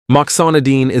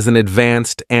Moxonidine is an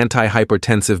advanced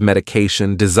antihypertensive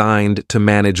medication designed to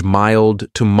manage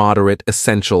mild to moderate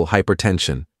essential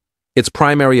hypertension. Its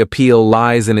primary appeal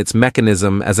lies in its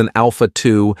mechanism as an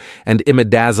alpha-2 and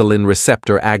imidazoline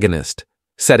receptor agonist,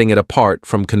 setting it apart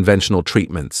from conventional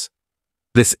treatments.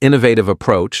 This innovative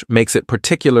approach makes it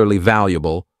particularly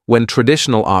valuable when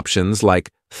traditional options like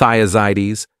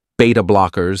thiazides, beta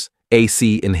blockers,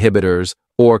 AC inhibitors,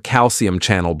 or calcium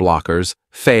channel blockers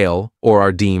fail or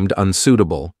are deemed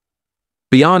unsuitable.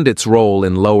 Beyond its role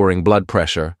in lowering blood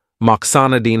pressure,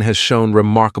 moxonidine has shown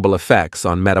remarkable effects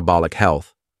on metabolic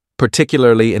health,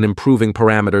 particularly in improving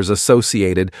parameters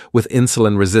associated with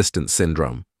insulin-resistance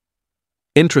syndrome.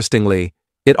 Interestingly,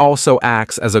 it also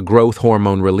acts as a growth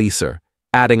hormone releaser,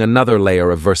 adding another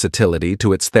layer of versatility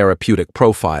to its therapeutic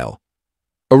profile.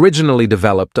 Originally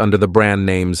developed under the brand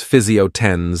names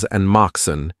Physiotens and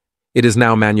Moxon, it is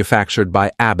now manufactured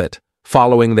by Abbott,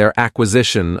 following their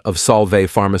acquisition of Solvay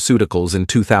Pharmaceuticals in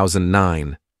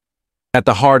 2009. At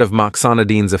the heart of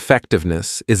moxonidine's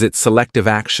effectiveness is its selective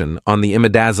action on the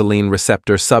imidazoline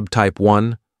receptor subtype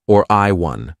 1, or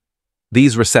I1.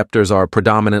 These receptors are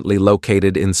predominantly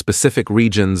located in specific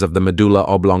regions of the medulla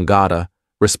oblongata,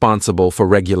 responsible for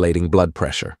regulating blood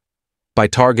pressure. By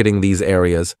targeting these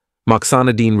areas,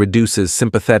 moxonidine reduces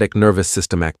sympathetic nervous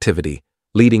system activity,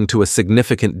 leading to a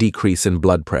significant decrease in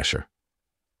blood pressure.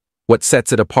 What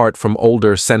sets it apart from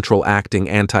older central-acting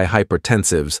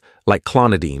antihypertensives like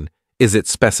clonidine is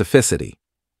its specificity.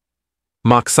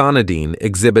 Moxonidine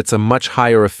exhibits a much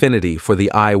higher affinity for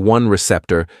the I1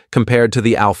 receptor compared to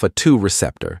the alpha-2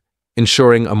 receptor,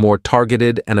 ensuring a more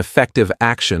targeted and effective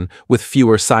action with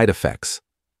fewer side effects.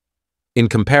 In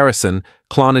comparison,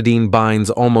 clonidine binds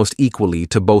almost equally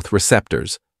to both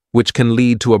receptors, which can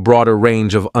lead to a broader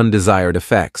range of undesired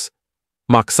effects.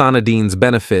 Moxonidine's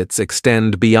benefits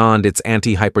extend beyond its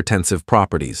antihypertensive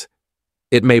properties.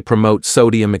 It may promote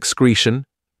sodium excretion,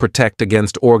 protect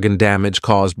against organ damage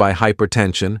caused by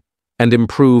hypertension, and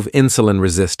improve insulin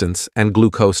resistance and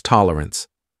glucose tolerance.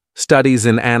 Studies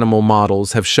in animal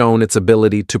models have shown its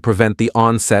ability to prevent the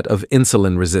onset of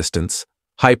insulin resistance,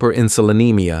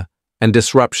 hyperinsulinemia, and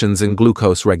disruptions in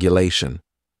glucose regulation.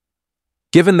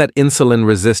 Given that insulin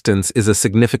resistance is a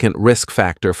significant risk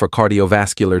factor for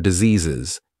cardiovascular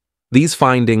diseases, these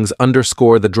findings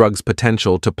underscore the drug's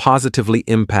potential to positively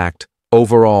impact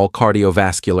overall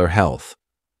cardiovascular health.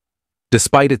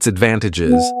 Despite its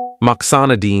advantages,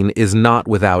 moxonidine is not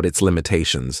without its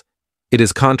limitations. It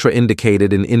is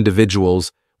contraindicated in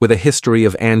individuals with a history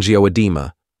of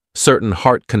angioedema, certain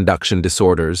heart conduction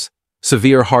disorders,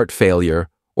 severe heart failure,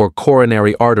 or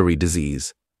coronary artery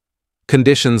disease.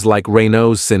 Conditions like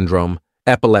Raynaud's syndrome,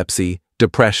 epilepsy,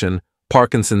 depression,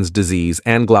 Parkinson's disease,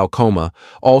 and glaucoma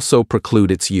also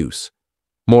preclude its use.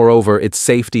 Moreover, its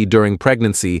safety during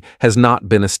pregnancy has not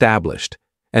been established,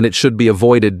 and it should be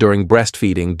avoided during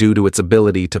breastfeeding due to its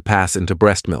ability to pass into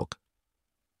breast milk.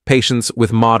 Patients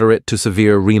with moderate to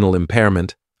severe renal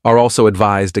impairment are also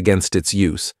advised against its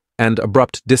use, and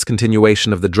abrupt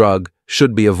discontinuation of the drug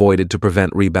should be avoided to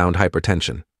prevent rebound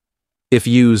hypertension. If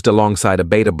used alongside a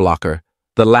beta blocker,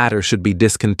 the latter should be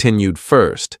discontinued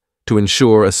first to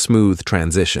ensure a smooth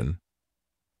transition.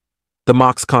 The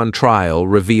MoxCon trial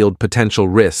revealed potential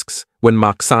risks when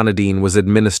moxonidine was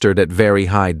administered at very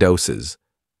high doses,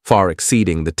 far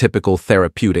exceeding the typical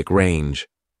therapeutic range.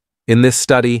 In this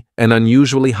study, an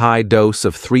unusually high dose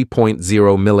of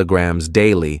 3.0 milligrams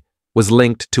daily was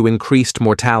linked to increased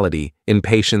mortality in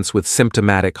patients with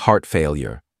symptomatic heart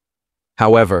failure.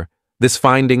 However, this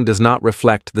finding does not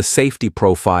reflect the safety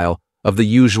profile of the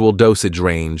usual dosage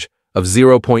range of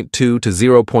 0.2 to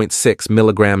 0.6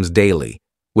 milligrams daily,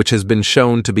 which has been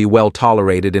shown to be well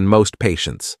tolerated in most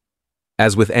patients.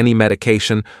 As with any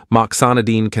medication,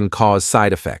 moxonidine can cause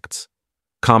side effects.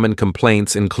 Common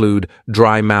complaints include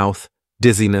dry mouth,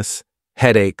 dizziness,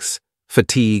 headaches,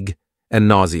 fatigue, and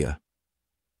nausea.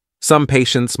 Some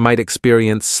patients might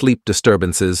experience sleep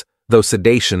disturbances, though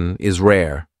sedation is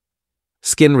rare.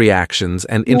 Skin reactions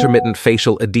and intermittent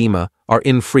facial edema are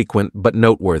infrequent but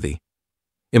noteworthy.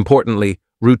 Importantly,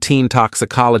 routine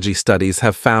toxicology studies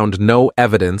have found no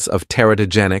evidence of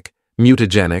teratogenic,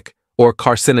 mutagenic, or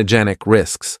carcinogenic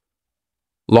risks.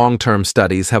 Long-term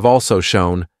studies have also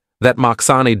shown that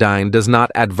moxonidine does not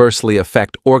adversely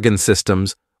affect organ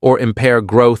systems or impair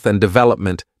growth and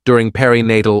development during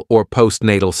perinatal or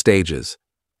postnatal stages.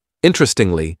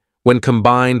 Interestingly, when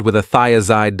combined with a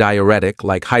thiazide diuretic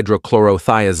like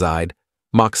hydrochlorothiazide,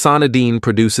 moxonidine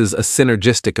produces a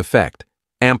synergistic effect,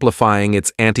 amplifying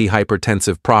its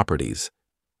antihypertensive properties.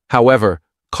 However,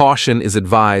 caution is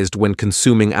advised when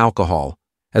consuming alcohol,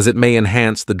 as it may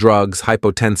enhance the drug's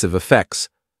hypotensive effects,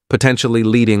 potentially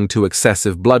leading to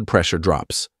excessive blood pressure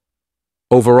drops.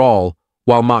 Overall,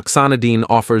 while moxonidine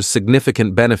offers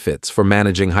significant benefits for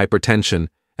managing hypertension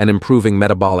and improving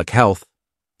metabolic health,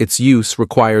 its use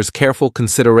requires careful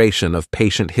consideration of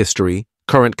patient history,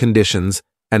 current conditions,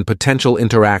 and potential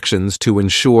interactions to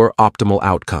ensure optimal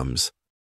outcomes.